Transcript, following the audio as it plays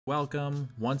Welcome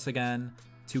once again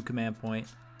to Command Point.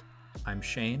 I'm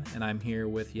Shane, and I'm here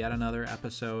with yet another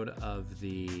episode of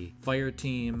the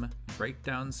Fireteam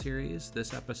Breakdown series.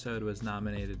 This episode was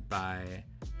nominated by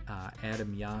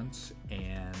Adam Yance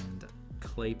and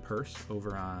Clay Purse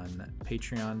over on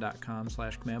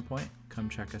patreon.com/commandpoint. Come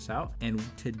check us out. And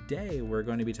today we're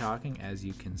going to be talking, as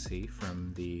you can see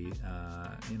from the,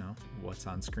 what's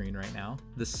on screen right now,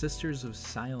 the Sisters of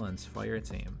Silence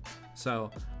Fireteam.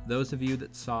 So those of you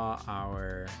that saw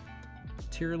our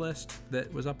tier list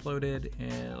that was uploaded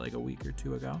like a week or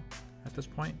two ago at this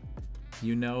point,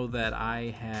 you know that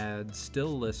I had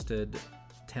still listed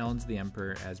Talons the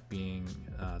Emperor as being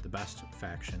the best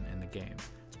faction in the game.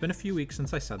 It's been a few weeks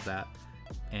since I said that,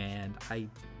 and I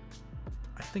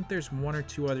think there's one or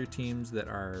two other teams that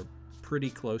are pretty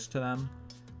close to them,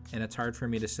 and it's hard for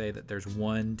me to say that there's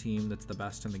one team that's the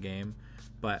best in the game.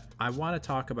 But I want to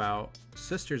talk about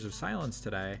Sisters of Silence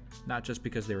today, not just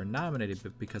because they were nominated,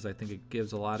 but because I think it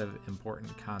gives a lot of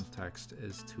important context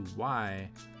as to why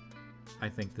I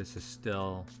think this is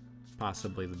still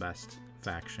possibly the best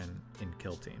faction in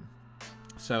Kill Team.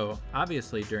 So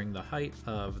obviously during the height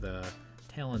of the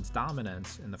Talons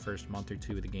dominance in the first month or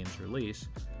two of the game's release,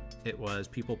 it was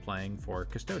people playing for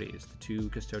Custodes, the two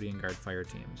Custodian Guard fire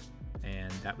teams.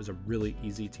 And that was a really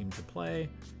easy team to play.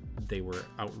 They were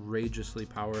outrageously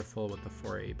powerful with the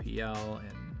 4 APL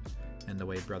and the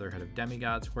way Brotherhood of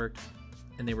Demigods worked.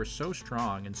 And they were so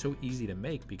strong and so easy to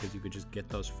make because you could just get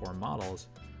those 4 models,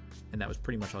 and that was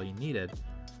pretty much all you needed,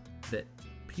 that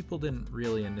people didn't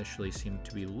really initially seem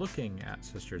to be looking at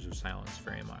Sisters of Silence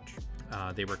very much.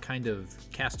 They were kind of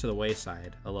cast to the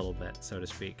wayside a little bit, so to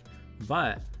speak.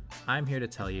 But I'm here to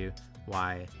tell you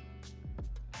why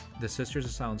the Sisters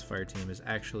of Silence fire team is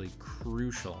actually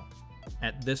crucial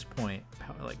at this point,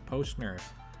 like post-nerf,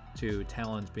 to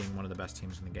Talons being one of the best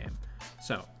teams in the game.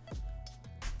 So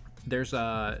there's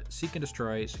Seek and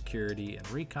Destroy, Security, and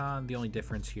Recon. The only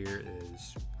difference here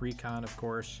is Recon, of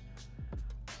course.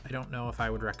 I don't know if I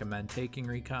would recommend taking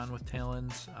Recon with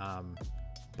Talons,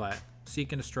 but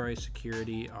Seek and Destroy,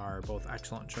 Security are both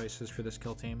excellent choices for this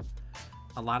kill team.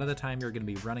 A lot of the time you're going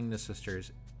to be running the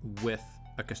Sisters with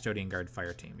a Custodian Guard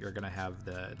fire team. You're going to have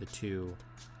the two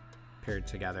paired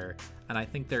together, and I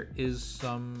think there is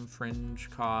some fringe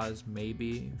cause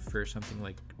maybe for something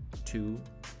like 2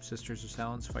 Sisters of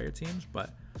Silence fire teams,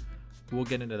 but we'll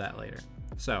get into that later.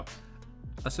 So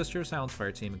a Sister of Silence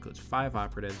fire team includes 5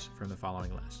 operatives from the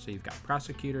following list. So you've got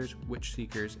prosecutors, witch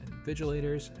seekers, and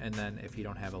vigilators, and then if you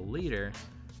don't have a leader,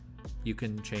 you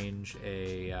can change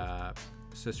a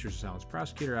Sisters of Silence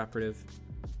prosecutor operative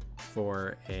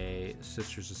for a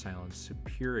Sisters of Silence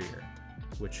superior,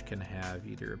 which can have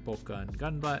either bolt gun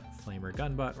gunbutt, flamer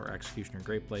gunbutt, or executioner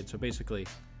grapeblade. So basically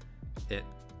it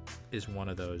is one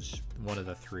of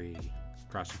the 3: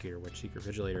 prosecutor, witch seeker,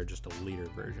 vigilator, just a leader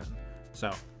version.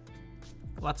 So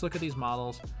let's look at these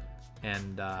models,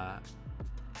 and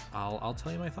I'll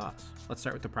tell you my thoughts. Let's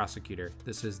start with the prosecutor.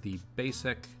 This is the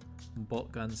basic bolt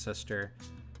gun sister.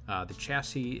 The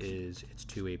chassis is, it's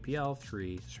 2 APL,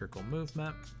 3 circle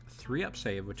movement, 3 up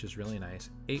save, which is really nice,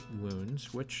 8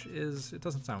 wounds, which is, it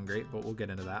doesn't sound great, but we'll get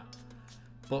into that.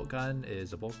 Bolt gun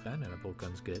is a bolt gun, and a bolt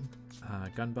gun's good.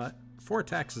 Gun butt, 4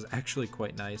 attacks is actually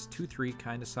quite nice. 2-3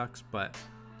 kind of sucks, but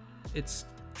it's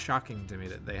shocking to me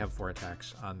that they have 4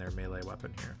 attacks on their melee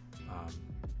weapon here.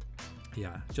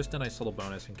 Yeah, just a nice little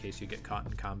bonus in case you get caught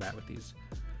in combat with these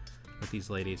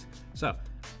ladies. So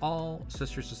all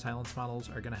Sisters of Silence models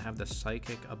are going to have the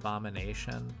Psychic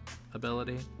Abomination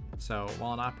ability. So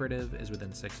while an operative is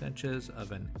within 6 inches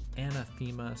of an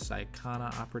Anathema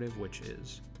Psychana operative, which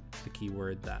is the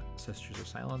keyword that Sisters of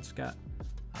Silence get,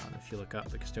 if you look up,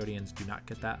 the Custodians do not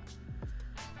get that.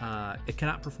 It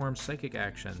cannot perform psychic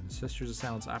actions. Sisters of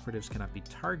Silence operatives cannot be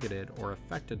targeted or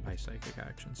affected by psychic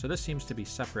actions. So this seems to be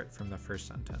separate from the first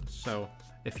sentence. So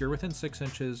if you're within 6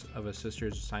 inches of a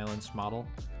Sisters of Silence model,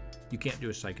 you can't do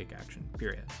a psychic action,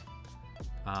 period.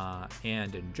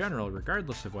 And in general,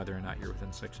 regardless of whether or not you're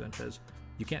within 6 inches,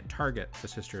 you can't target a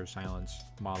Sister of Silence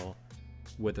model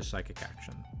with a psychic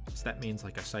action. So that means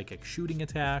like a psychic shooting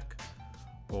attack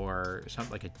or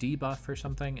something like a debuff or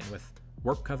something. And with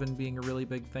Warp Coven being a really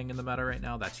big thing in the meta right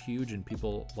now, that's huge, and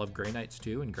people love Grey Knights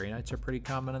too, and Grey Knights are pretty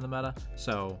common in the meta.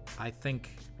 So I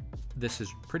think this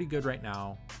is pretty good right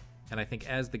now, and I think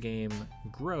as the game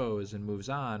grows and moves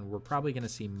on, we're probably going to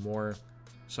see more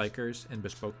Psychers and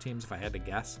bespoke teams, if I had to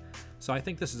guess. So I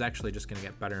think this is actually just going to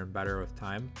get better and better with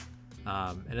time,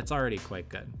 and it's already quite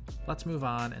good. Let's move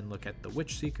on and look at the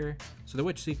Witch Seeker. So the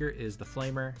Witch Seeker is the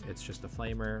Flamer. It's just a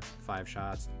Flamer, 5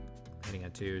 shots, hitting a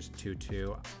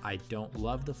 2-2. I don't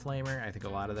love the flamer. I think a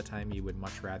lot of the time you would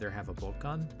much rather have a bolt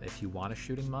gun if you want a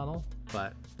shooting model,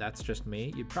 but that's just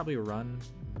me. You'd probably run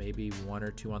maybe 1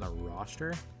 or 2 on the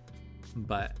roster,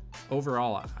 but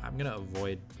overall I'm gonna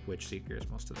avoid Witch Seekers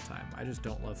most of the time. I just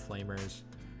don't love flamers,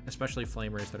 especially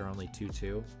flamers that are only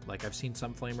 2-2. Like, I've seen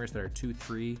some flamers that are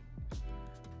 2-3,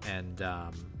 and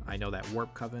I know that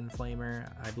Warp Coven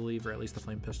flamer, I believe, or at least the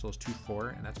flame pistol, is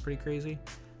 2-4, and that's pretty crazy.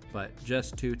 But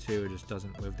just 2-2 just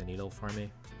doesn't move the needle for me.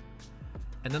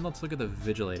 And then let's look at the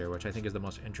Vigilator, which I think is the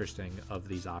most interesting of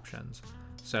these options.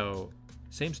 So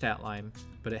same stat line,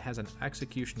 but it has an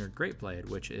Executioner Great Blade,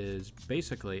 which is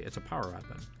basically, it's a power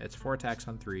weapon. It's 4 attacks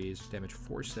on 3s, damage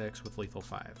 4-6 with lethal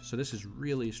 5. So this is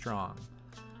really strong.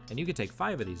 And you could take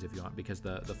 5 of these if you want, because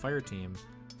the fire team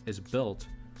is built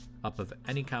up of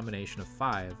any combination of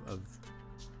 5 of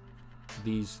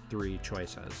these 3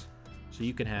 choices. So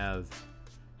you can have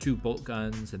 2 bolt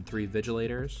guns and 3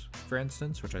 vigilators, for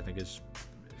instance, which I think is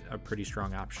a pretty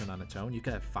strong option on its own. You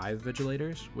could have 5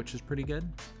 vigilators, which is pretty good.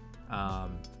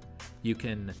 You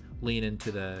can lean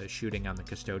into the shooting on the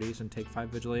Custodes and take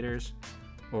 5 vigilators,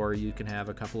 or you can have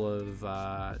a couple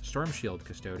of Storm Shield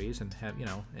Custodes and have,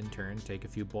 in turn take a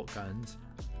few bolt guns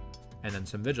and then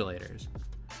some vigilators.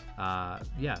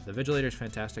 Yeah, the Vigilator is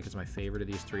fantastic. It's my favorite of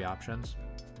these 3 options.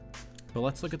 But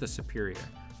let's look at the Superior.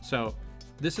 So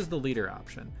this is the leader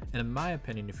option. And in my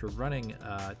opinion, if you're running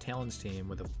a Talons team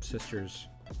with a Sisters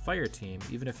Fire team,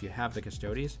 even if you have the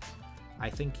Custodes, I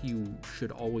think you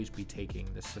should always be taking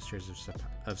the Sisters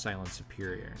of Silence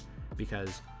Superior.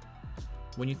 Because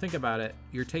when you think about it,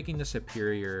 you're taking the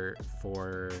Superior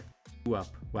for 2-up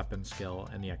weapon skill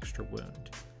and the extra wound.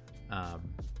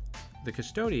 The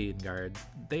Custodian Guard,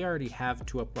 they already have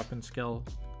 2-up weapon skill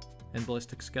and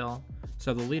ballistic skill,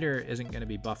 so the leader isn't going to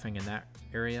be buffing in that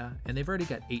area, and they've already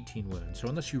got 18 wounds, so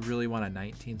unless you really want a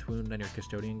 19th wound on your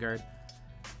Custodian Guard,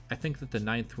 I think that the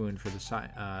 9th wound for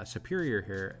the Superior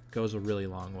here goes a really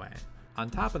long way. On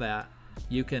top of that,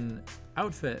 you can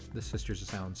outfit the Sisters of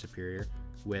Silence Superior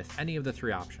with any of the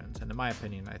 3 options, and in my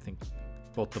opinion, I think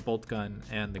both the Bolt Gun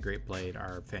and the Great Blade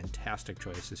are fantastic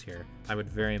choices here. I would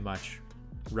very much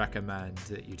recommend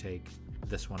that you take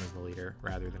this one as the leader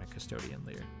rather than a Custodian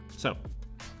leader. So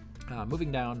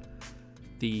moving down,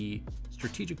 the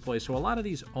strategic plays. So a lot of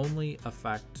these only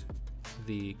affect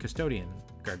the Custodian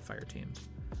Guard fire teams,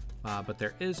 but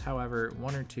there is, however,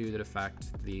 1 or 2 that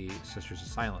affect the Sisters of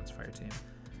Silence fire team.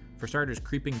 For starters,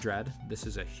 Creeping Dread. This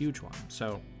is a huge one.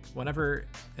 So whenever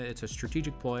it's a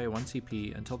strategic ploy, 1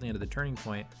 CP until the end of the turning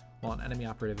point, while an enemy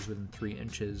operative is within 3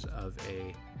 inches of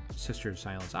a Sister of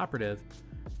Silence operative,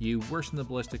 you worsen the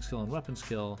ballistic skill and weapon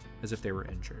skill as if they were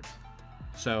injured.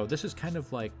 So this is kind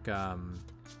of like,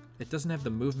 it doesn't have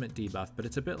the movement debuff, but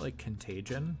it's a bit like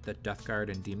Contagion that Death Guard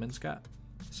and Demons got.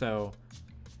 So,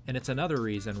 and it's another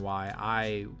reason why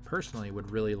I personally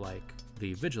would really like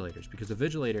the Vigilators, because the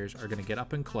Vigilators are going to get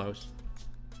up and close,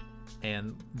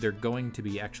 and they're going to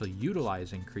be actually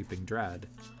utilizing Creeping Dread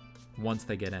once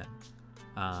they get in.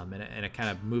 And it kind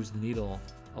of moves the needle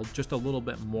just a little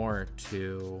bit more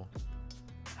to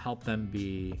help them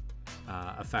be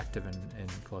effective in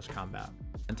close combat.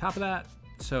 On top of that,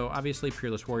 so obviously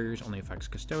Peerless Warriors only affects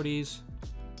Custodes.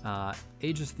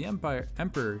 Aegis the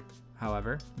Emperor,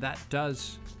 however, that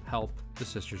does help the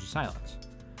Sisters of Silence.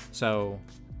 So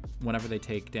whenever they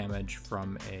take damage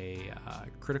from a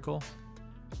critical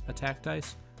attack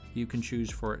dice, you can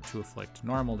choose for it to afflict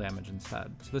normal damage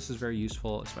instead. So this is very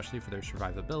useful, especially for their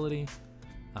survivability.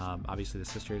 Obviously the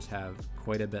Sisters have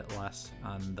quite a bit less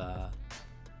on the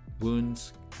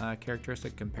wounds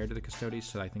characteristic compared to the Custodes,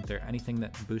 so I think anything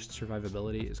that boosts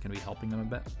survivability is going to be helping them a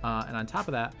bit. And on top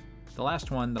of that, the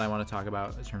last one that I want to talk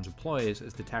about in terms of ploys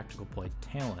is the tactical ploy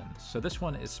Talons. So this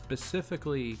one is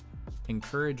specifically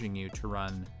encouraging you to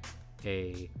run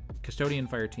a Custodian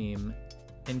fire team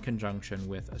in conjunction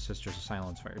with a Sisters of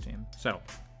Silence fire team. So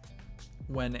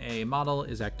when a model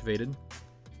is activated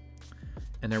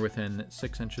and they're within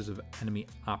 6 inches of enemy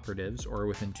operatives or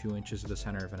within 2 inches of the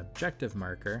center of an objective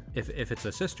marker, if it's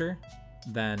a sister,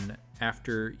 then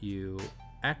after you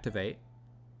activate,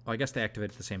 well, I guess they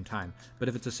activate at the same time, but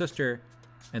if it's a sister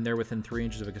and they're within 3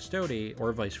 inches of a custody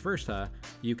or vice versa,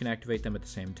 you can activate them at the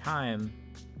same time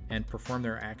and perform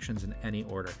their actions in any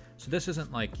order. So this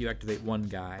isn't like you activate one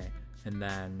guy and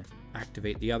then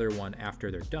activate the other one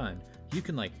after they're done. You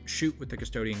can like shoot with the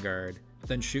Custodian Guard,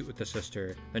 then shoot with the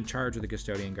sister, then charge with the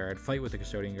Custodian Guard, fight with the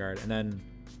Custodian Guard, and then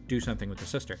do something with the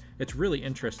sister. It's really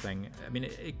interesting. I mean,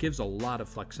 it gives a lot of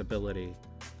flexibility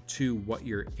to what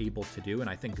you're able to do, and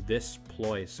I think this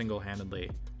ploy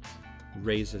single-handedly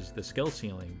raises the skill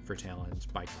ceiling for Talons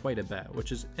by quite a bit,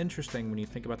 which is interesting when you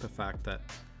think about the fact that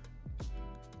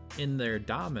in their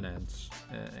dominance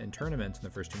in tournaments in the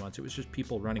first 2 months, it was just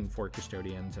people running for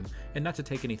Custodians, and not to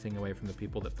take anything away from the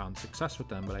people that found success with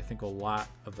them, but I think a lot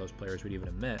of those players would even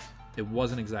admit it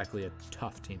wasn't exactly a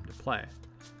tough team to play.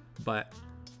 But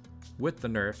with the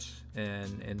nerfs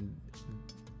and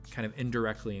kind of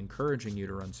indirectly encouraging you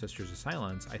to run Sisters of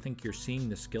Silence, I think you're seeing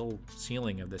the skill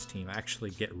ceiling of this team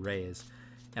actually get raised,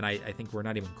 and I think we're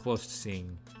not even close to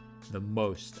seeing the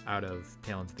most out of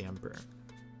Talons of the Emperor.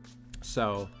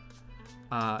 So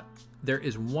there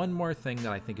is one more thing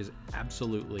that I think is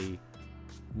absolutely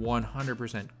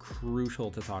 100%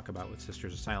 crucial to talk about with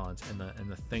Sisters of Silence, and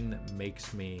the thing that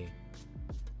makes me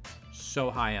so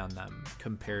high on them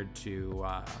compared to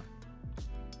a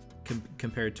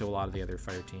lot of the other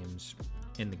fire teams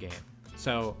in the game.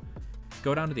 So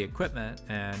go down to the equipment,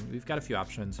 and we've got a few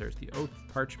options. There's the Oath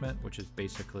Parchment, which is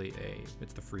basically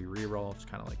it's the free reroll. It's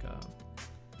kind of like a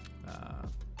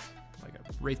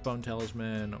Wraithbone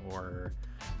Talisman, or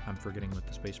I'm forgetting what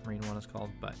the Space Marine one is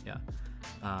called, but yeah.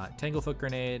 Tanglefoot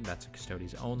Grenade, that's a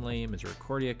Custodes only.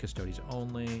 Misericordia, Custodes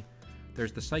only.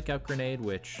 There's the Psych Out Grenade,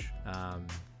 which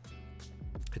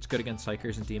it's good against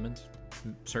Psychers and Demons.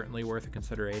 Certainly worth a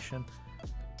consideration,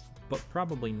 but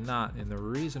probably not. And the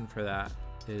reason for that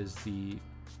is the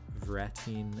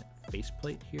Vratine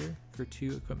faceplate here for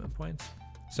 2 equipment points.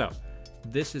 So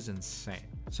this is insane.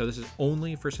 So this is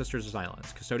only for Sisters of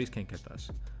Silence. Custodes can't get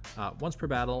this. Once per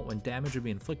battle, when damage would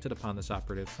be inflicted upon this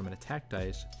operative from an attack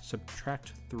dice,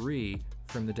 subtract 3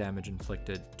 from the damage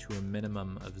inflicted to a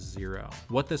minimum of 0.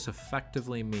 What this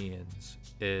effectively means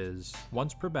is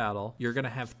once per battle, you're going to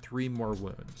have 3 more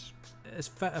wounds.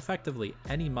 Effectively,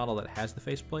 any model that has the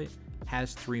faceplate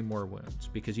has 3 more wounds,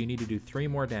 because you need to do 3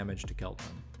 more damage to kill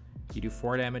them. You do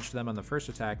 4 damage to them on the first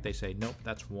attack, they say, nope,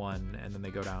 that's 1, and then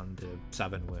they go down to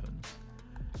 7 wounds.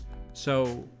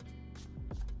 So,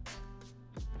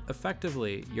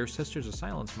 effectively, your Sisters of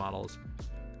Silence models,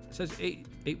 it says 8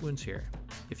 wounds here.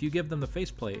 If you give them the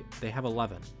faceplate, they have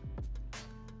 11.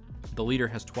 The leader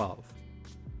has 12.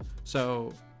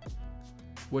 So,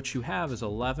 what you have is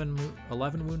 11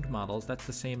 wound models. That's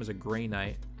the same as a Grey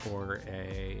Knight or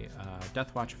a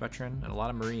Deathwatch veteran and a lot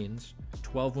of Marines.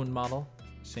 12 wound model,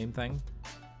 same thing,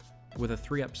 with a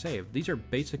 3-up save. These are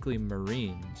basically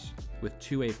Marines with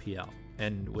 2 APL,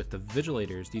 and with the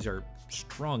Vigilators, these are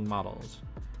strong models,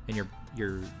 and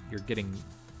you're getting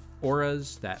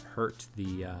auras that hurt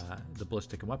the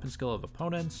ballistic and weapon skill of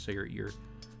opponents. So you're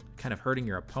kind of hurting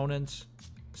your opponent's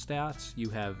stats. You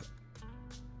have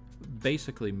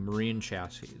basically Marine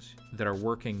chassis that are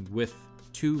working with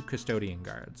 2 Custodian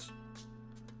guards,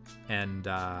 and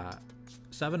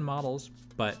 7 models,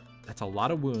 but that's a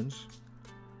lot of wounds.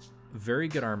 Very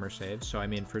good armor saves. So I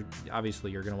mean,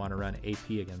 obviously you're going to want to run AP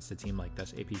against a team like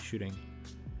this, AP shooting.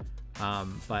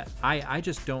 But I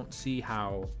just don't see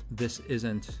how this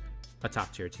isn't a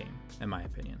top tier team, in my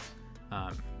opinion.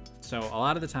 So a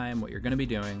lot of the time, what you're going to be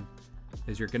doing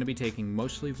is you're going to be taking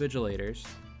mostly Vigilators,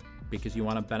 because you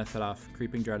want to benefit off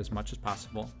Creeping Dread as much as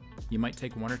possible. You might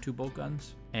take 1 or 2 bolt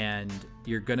guns, and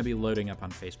you're going to be loading up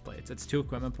on faceplates. It's 2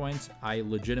 equipment points. I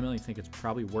legitimately think it's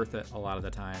probably worth it a lot of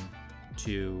the time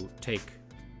to take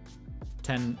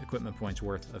 10 equipment points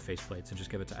worth of faceplates and just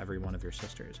give it to every one of your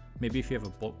sisters. Maybe if you have a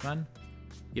bolt gun,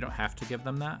 you don't have to give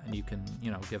them that, and you can,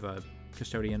 give a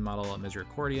Custodian model a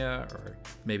Misericordia, or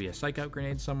maybe a Psych Out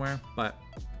Grenade somewhere. But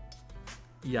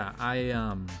yeah,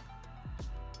 I'm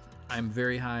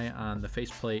very high on the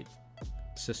faceplate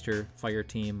sister fire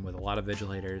team with a lot of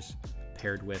Vigilators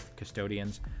paired with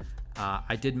Custodians.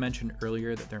 I did mention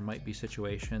earlier that there might be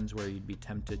situations where you'd be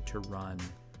tempted to run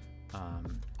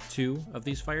 2 of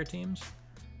these fire teams.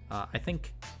 I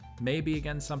think maybe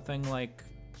against something like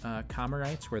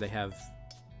Comorites, where they have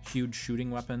huge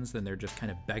shooting weapons, then they're just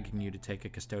kind of begging you to take a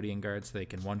Custodian guard so they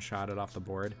can one-shot it off the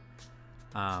board.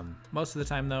 Most of the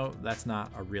time, though, that's not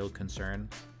a real concern.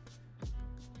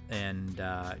 And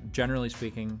generally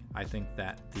speaking, I think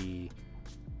that the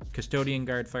Custodian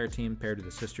Guard fire team paired with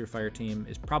the Sister fire team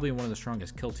is probably one of the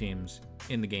strongest kill teams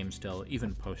in the game still,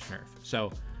 even post-nerf.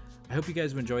 So I hope you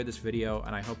guys have enjoyed this video,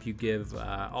 and I hope you give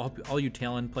all you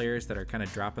Talon players that are kind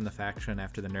of dropping the faction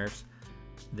after the nerfs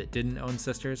that didn't own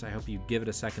Sisters, I hope you give it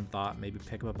a second thought, maybe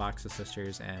pick up a box of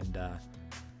Sisters and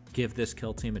give this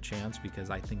kill team a chance, because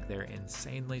I think they're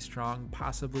insanely strong,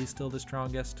 possibly still the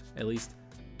strongest, at least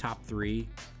top 3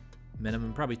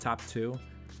 minimum, probably top 2.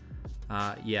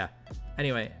 Yeah,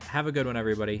 anyway, have a good one,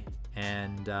 everybody.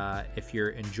 And if you're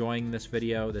enjoying this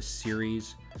video, this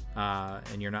series,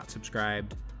 and you're not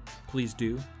subscribed, please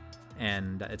do.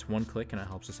 And it's 1 click and it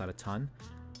helps us out a ton.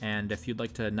 And if you'd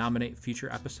like to nominate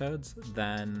future episodes,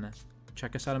 then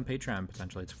check us out on Patreon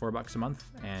potentially. It's $4 a month,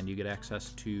 and you get access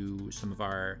to some of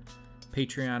our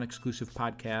Patreon exclusive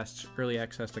podcasts, early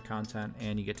access to content,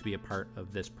 and you get to be a part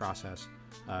of this process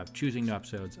of choosing new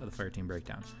episodes of the Fireteam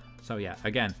Breakdown. So yeah,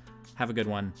 again, have a good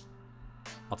one.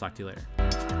 I'll talk to you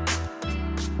later.